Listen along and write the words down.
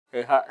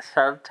They got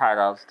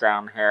subtitles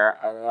down here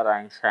of what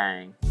I'm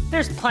saying.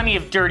 There's plenty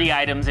of dirty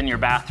items in your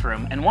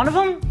bathroom, and one of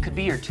them could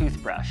be your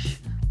toothbrush.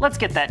 Let's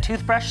get that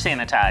toothbrush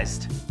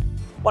sanitized.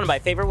 One of my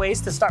favorite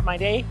ways to start my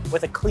day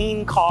with a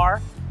clean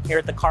car here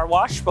at the car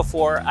wash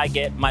before I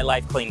get my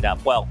life cleaned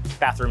up. Well,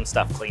 bathroom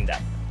stuff cleaned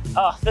up.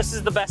 Oh, this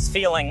is the best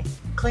feeling.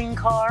 Clean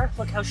car,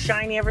 look how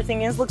shiny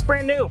everything is, looks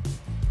brand new.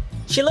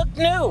 She looked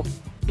new.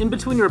 In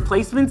between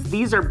replacements,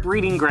 these are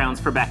breeding grounds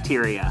for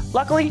bacteria.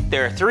 Luckily,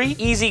 there are 3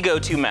 easy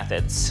go-to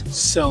methods.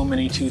 So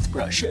many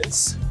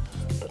toothbrushes.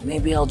 But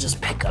maybe I'll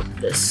just pick up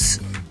this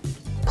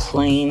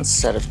plain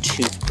set of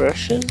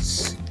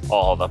toothbrushes.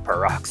 All the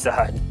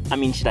peroxide. I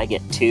mean, should I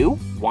get 2?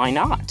 Why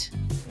not?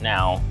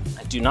 Now,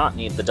 I do not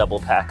need the double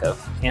pack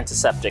of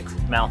antiseptic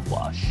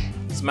mouthwash.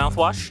 This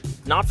mouthwash,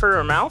 not for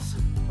our mouth,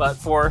 but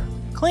for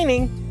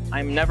cleaning.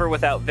 I'm never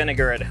without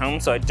vinegar at home,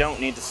 so I don't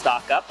need to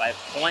stock up. I have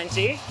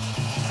plenty.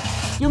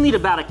 You'll need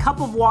about a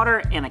cup of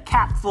water and a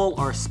capful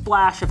or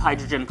splash of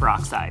hydrogen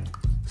peroxide.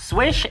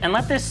 Swish and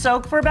let this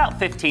soak for about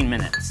 15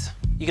 minutes.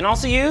 You can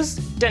also use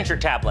denture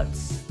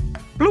tablets.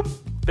 Bloop,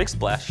 big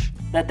splash.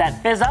 Let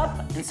that fizz up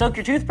and soak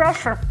your toothbrush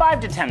for 5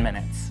 to 10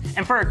 minutes.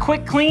 And for a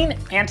quick clean,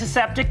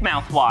 antiseptic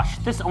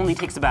mouthwash, this only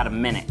takes about a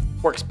minute.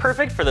 Works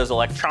perfect for those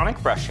electronic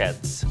brush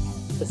heads.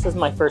 This is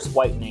my first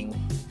whitening.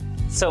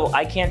 So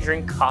I can't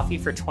drink coffee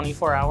for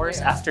 24 hours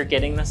after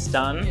getting this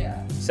done?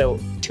 Yeah. So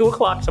 2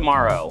 o'clock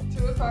tomorrow,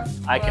 2 o'clock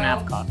tomorrow. I can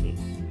have coffee.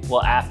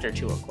 Well, after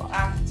 2 o'clock.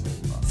 After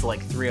 2 o'clock. So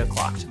like 3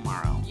 o'clock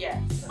tomorrow. Yes.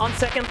 On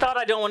second thought,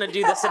 I don't want to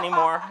do this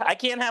anymore. I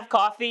can't have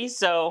coffee,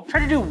 so try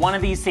to do one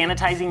of these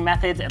sanitizing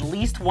methods at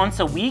least once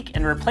a week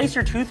and replace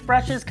your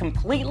toothbrushes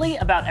completely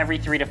about every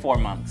 3 to 4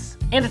 months.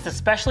 And it's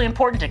especially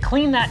important to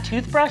clean that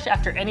toothbrush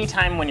after any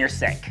time when you're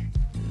sick.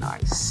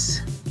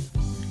 Nice.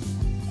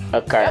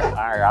 Okay, all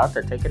right, I'll have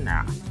to take a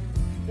nap.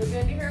 We're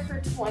gonna be here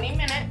for 20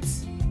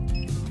 minutes.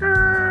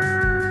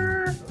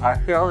 I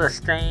feel the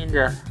stain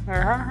just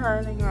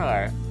hurting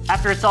away.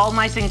 After it's all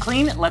nice and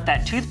clean, let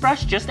that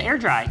toothbrush just air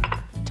dry.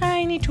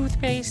 Tiny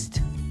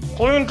toothpaste.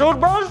 Clean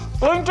toothbrush,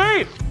 clean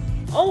teeth.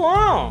 Oh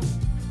wow.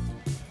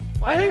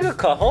 I think a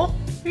couple.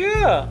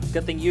 Yeah.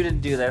 Good thing you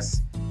didn't do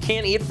this.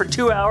 Can't eat for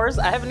 2 hours.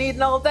 I haven't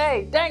eaten all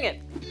day. Dang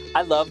it.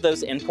 I love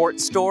those import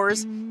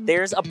stores.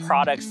 There's a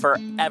product for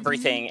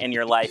everything in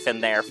your life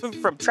in there.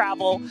 From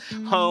travel,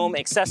 home,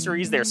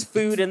 accessories, there's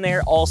food in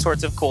there, all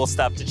sorts of cool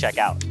stuff to check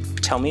out.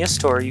 Tell me a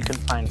store you can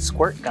find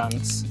squirt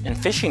guns and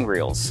fishing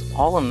reels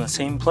all in the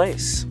same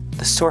place.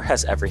 The store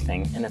has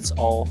everything and it's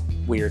all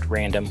weird,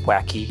 random,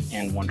 wacky,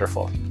 and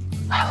wonderful.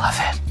 I love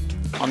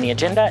it. On the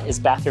agenda is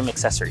bathroom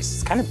accessories.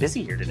 It's kind of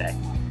busy here today.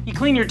 You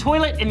clean your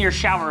toilet and your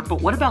shower,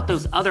 but what about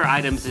those other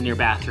items in your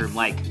bathroom,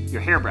 like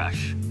your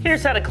hairbrush?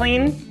 Here's how to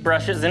clean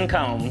brushes and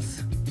combs.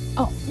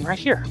 Oh, right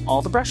here,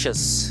 all the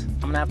brushes.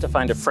 I'm gonna have to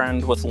find a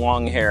friend with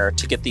long hair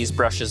to get these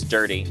brushes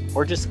dirty,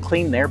 or just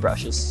clean their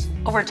brushes.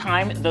 Over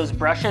time, those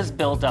brushes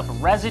build up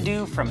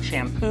residue from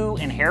shampoo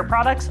and hair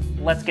products.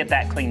 Let's get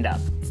that cleaned up.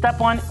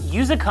 Step 1,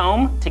 use a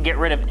comb to get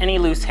rid of any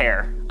loose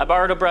hair. I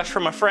borrowed a brush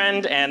from a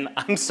friend, and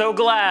I'm so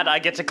glad I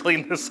get to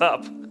clean this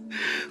up.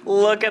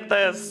 Look at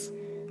this.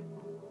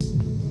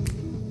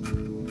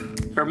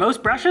 For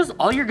most brushes,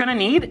 all you're gonna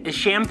need is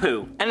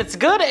shampoo. And it's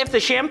good if the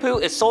shampoo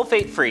is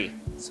sulfate-free.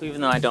 So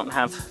even though I don't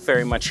have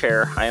very much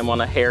hair, I am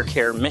on a hair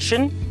care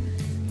mission,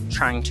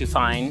 trying to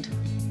find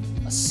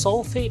a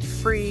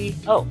sulfate-free,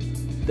 oh,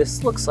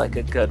 this looks like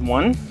a good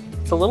one.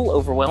 It's a little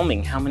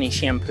overwhelming how many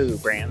shampoo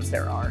brands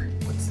there are.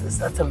 What's this?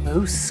 That's a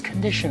mousse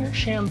conditioner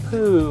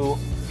shampoo.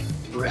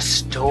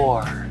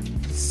 Restore.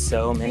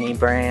 So many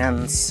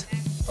brands.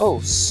 Oh,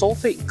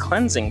 sulfate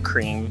cleansing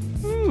cream.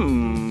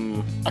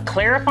 A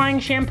clarifying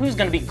shampoo is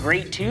gonna be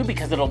great too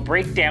because it'll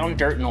break down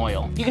dirt and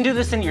oil. You can do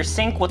this in your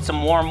sink with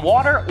some warm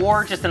water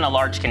or just in a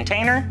large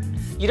container.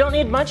 You don't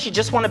need much, you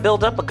just wanna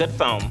build up a good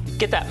foam.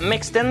 Get that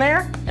mixed in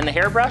there and the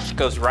hairbrush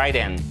goes right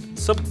in.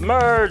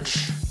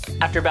 Submerge.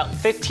 After about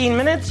 15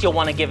 minutes, you'll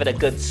wanna give it a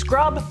good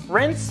scrub,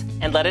 rinse,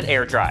 and let it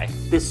air dry.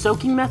 This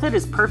soaking method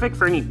is perfect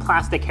for any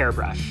plastic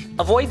hairbrush.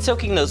 Avoid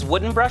soaking those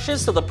wooden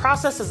brushes, so the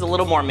process is a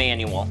little more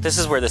manual. This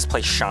is where this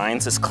place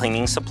shines, is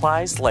cleaning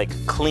supplies, like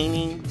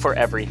cleaning for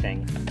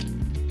everything.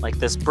 Like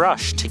this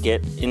brush to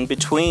get in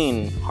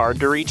between hard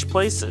to reach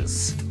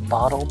places.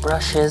 Bottle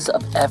brushes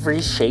of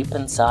every shape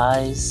and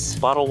size.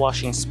 Bottle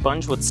washing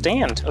sponge with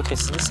stand. Okay,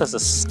 so this has a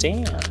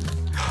stand.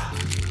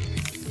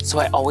 So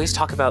I always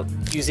talk about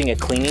using a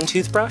cleaning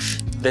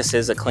toothbrush. This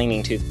is a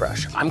cleaning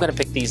toothbrush. I'm gonna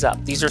pick these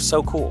up. These are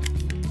so cool.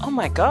 Oh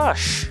my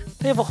gosh,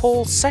 they have a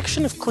whole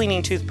section of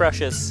cleaning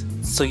toothbrushes.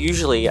 So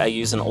usually I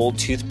use an old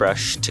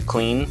toothbrush to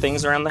clean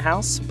things around the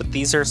house, but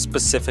these are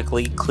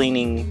specifically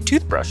cleaning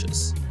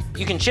toothbrushes.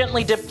 You can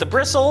gently dip the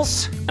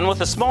bristles, and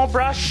with a small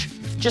brush,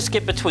 just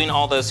get between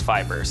all those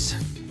fibers.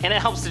 And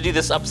it helps to do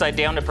this upside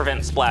down to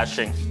prevent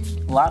splashing.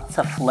 Lots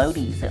of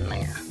floaties in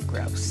there,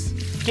 gross.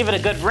 Give it a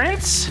good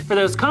rinse. For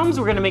those combs,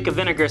 we're gonna make a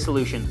vinegar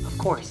solution. Of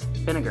course,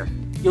 vinegar.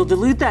 You'll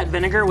dilute that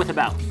vinegar with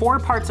about 4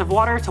 parts of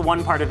water to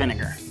 1 part of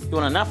vinegar. You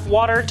want enough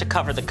water to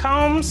cover the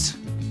combs,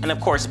 And of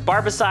course,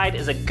 Barbicide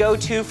is a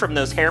go-to from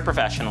those hair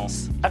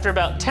professionals. After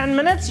about 10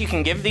 minutes, you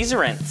can give these a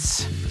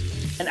rinse.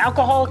 And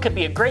alcohol could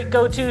be a great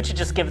go-to to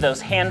just give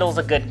those handles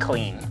a good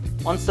clean.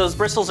 Once those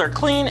bristles are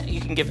clean, you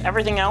can give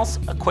everything else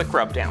a quick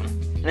rub down.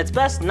 And it's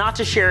best not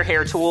to share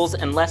hair tools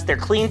unless they're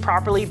cleaned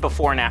properly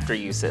before and after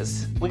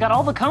uses. We got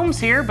all the combs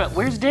here, but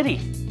where's Diddy?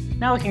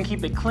 Now we can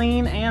keep it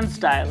clean and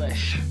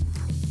stylish.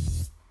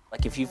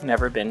 Like if you've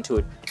never been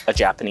to a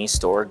Japanese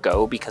store,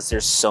 go, because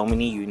there's so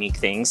many unique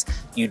things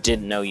you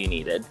didn't know you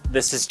needed.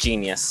 This is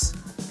genius.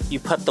 You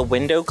put the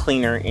window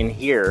cleaner in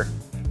here,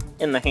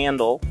 in the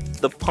handle,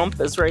 the pump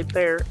is right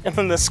there, and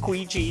then the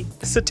squeegee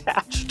is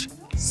attached.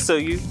 So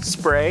you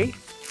spray,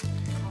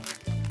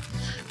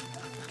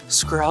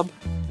 scrub,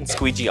 and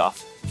squeegee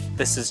off.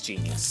 This is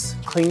genius.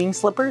 Cleaning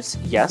slippers?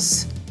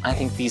 Yes. I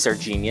think these are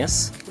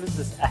genius. What is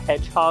this, a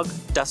hedgehog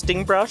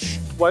dusting brush?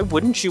 Why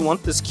wouldn't you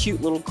want this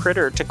cute little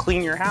critter to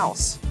clean your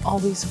house? All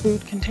these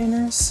food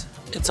containers.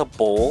 It's a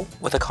bowl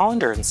with a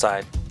colander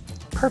inside.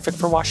 Perfect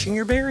for washing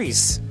your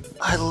berries.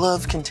 I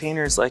love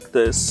containers like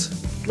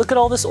this. Look at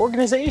all this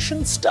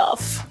organization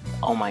stuff.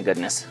 Oh my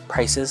goodness,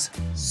 prices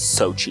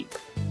so cheap.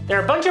 There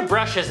are a bunch of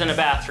brushes in a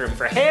bathroom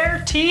for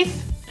hair,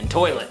 teeth, and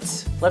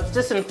toilets. Let's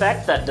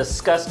disinfect that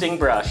disgusting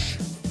brush.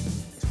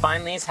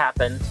 Finally has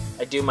happened.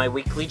 I do my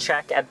weekly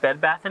check at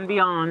Bed Bath &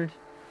 Beyond,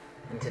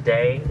 and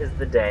today is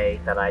the day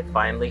that I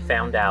finally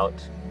found out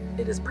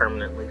it is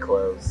permanently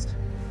closed.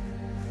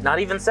 Not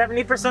even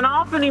 70%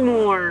 off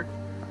anymore.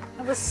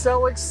 I was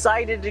so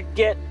excited to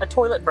get a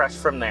toilet brush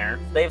from there.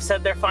 They've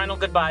said their final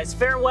goodbyes.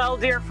 Farewell,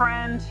 dear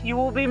friend. You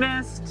will be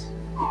missed.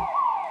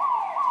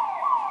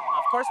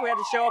 Of course, we had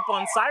to show up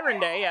on Siren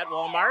Day at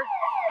Walmart.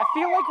 I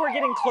feel like we're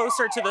getting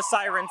closer to the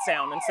siren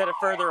sound instead of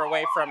further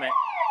away from it.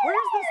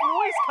 Where's this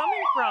noise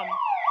coming from?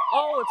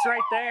 Oh, it's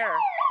right there.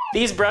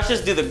 These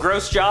brushes do the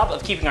gross job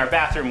of keeping our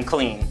bathroom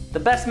clean. The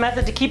best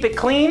method to keep it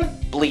clean?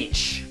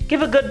 Bleach.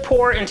 Give a good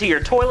pour into your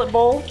toilet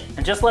bowl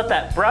and just let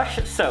that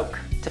brush soak.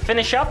 To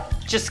finish up,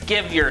 just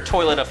give your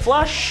toilet a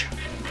flush,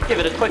 give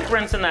it a quick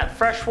rinse in that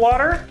fresh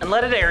water, and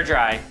let it air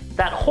dry.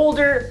 That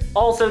holder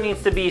also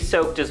needs to be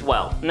soaked as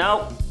well.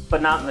 No,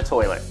 but not in the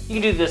toilet.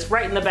 You can do this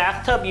right in the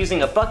bathtub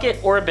using a bucket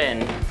or a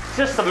bin.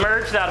 Just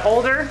submerge that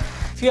holder.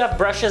 If you have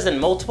brushes in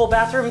multiple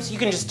bathrooms, you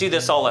can just do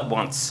this all at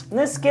once. And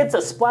this gets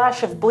a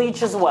splash of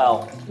bleach as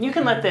well. You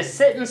can let this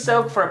sit and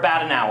soak for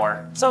about an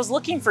hour. So I was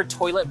looking for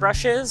toilet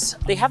brushes.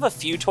 They have a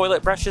few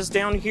toilet brushes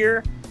down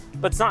here,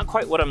 but it's not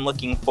quite what I'm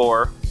looking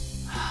for.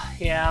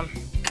 Yeah,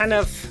 kind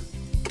of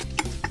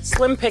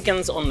slim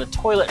pickings on the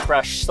toilet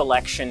brush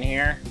selection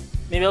here.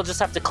 Maybe I'll just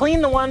have to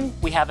clean the one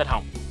we have at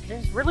home.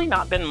 There's really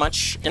not been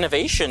much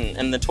innovation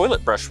in the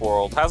toilet brush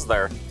world, has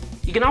there?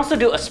 You can also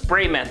do a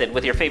spray method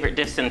with your favorite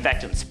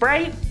disinfectant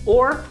spray,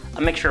 or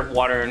a mixture of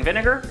water and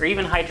vinegar, or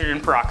even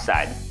hydrogen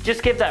peroxide.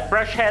 Just give that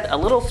brush head a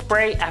little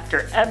spray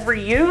after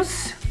every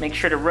use. Make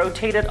sure to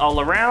rotate it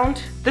all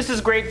around. This is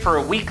great for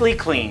a weekly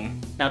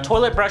clean. Now,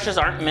 toilet brushes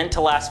aren't meant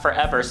to last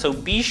forever, so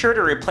be sure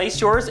to replace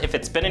yours if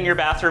it's been in your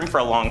bathroom for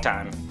a long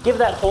time. Give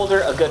that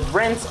holder a good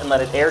rinse and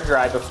let it air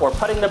dry before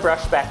putting the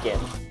brush back in.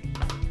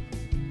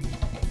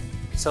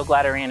 So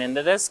glad I ran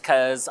into this,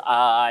 because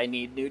I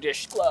need new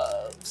dish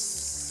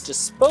gloves.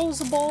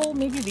 Disposable,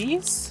 maybe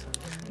these?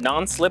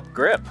 Non-slip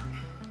grip.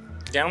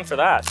 Down for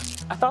that.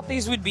 I thought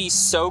these would be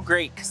so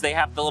great because they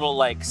have the little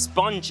like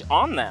sponge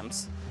on them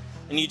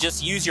and you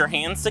just use your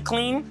hands to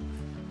clean.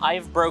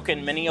 I've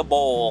broken many a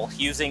bowl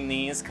using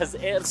these because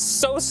it's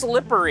so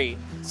slippery.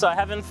 So I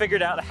haven't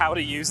figured out how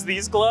to use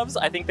these gloves.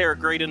 I think they're a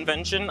great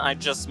invention. I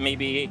just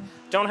maybe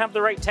don't have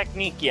the right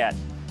technique yet.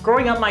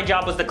 Growing up, my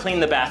job was to clean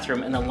the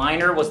bathroom, and the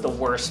liner was the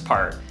worst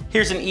part.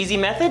 Here's an easy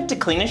method to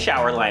clean a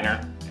shower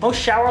liner. Most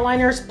shower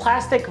liners,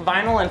 plastic,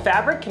 vinyl, and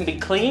fabric can be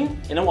cleaned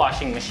in a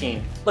washing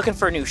machine. Looking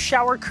for a new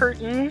shower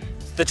curtain?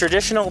 The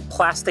traditional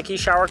plasticky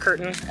shower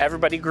curtain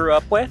everybody grew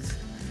up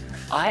with.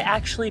 I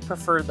actually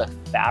prefer the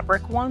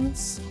fabric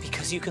ones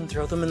because you can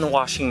throw them in the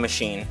washing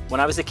machine.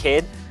 When I was a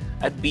kid,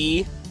 I'd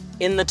be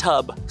in the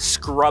tub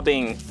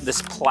scrubbing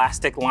this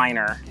plastic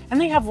liner.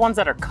 And they have ones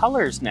that are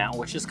colors now,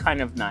 which is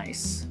kind of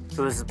nice.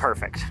 So this is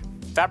perfect.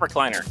 Fabric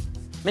liner.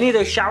 Many of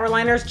those shower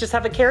liners just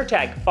have a care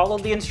tag. Follow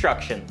the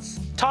instructions.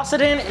 Toss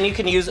it in and you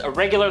can use a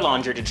regular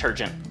laundry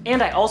detergent.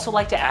 And I also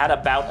like to add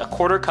about a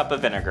 1/4 cup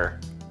of vinegar.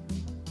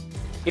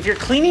 If you're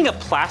cleaning a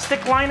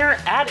plastic liner,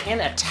 add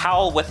in a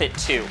towel with it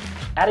too.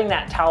 Adding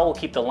that towel will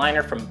keep the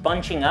liner from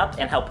bunching up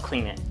and help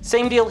clean it.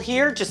 Same deal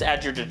here, just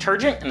add your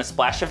detergent and a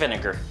splash of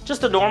vinegar.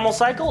 Just a normal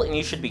cycle and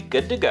you should be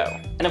good to go.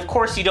 And of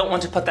course you don't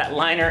want to put that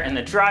liner in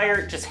the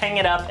dryer, just hang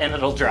it up and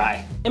it'll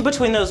dry. In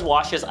between those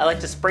washes, I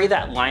like to spray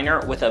that liner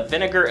with a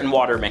vinegar and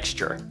water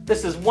mixture.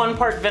 This is 1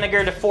 part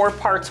vinegar to 4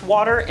 parts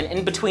water, and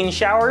in between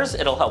showers,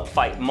 it'll help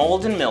fight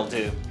mold and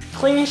mildew.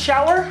 Clean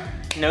shower,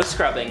 no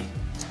scrubbing.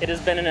 It has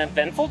been an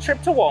eventful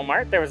trip to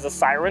Walmart. There was a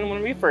siren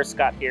when we first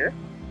got here.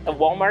 The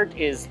Walmart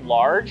is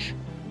large,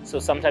 so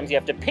sometimes you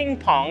have to ping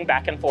pong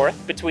back and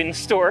forth between the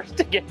stores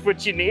to get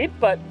what you need,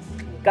 but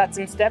got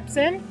some steps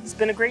in. It's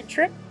been a great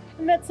trip.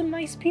 I met some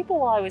nice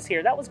people while I was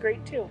here. That was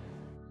great too.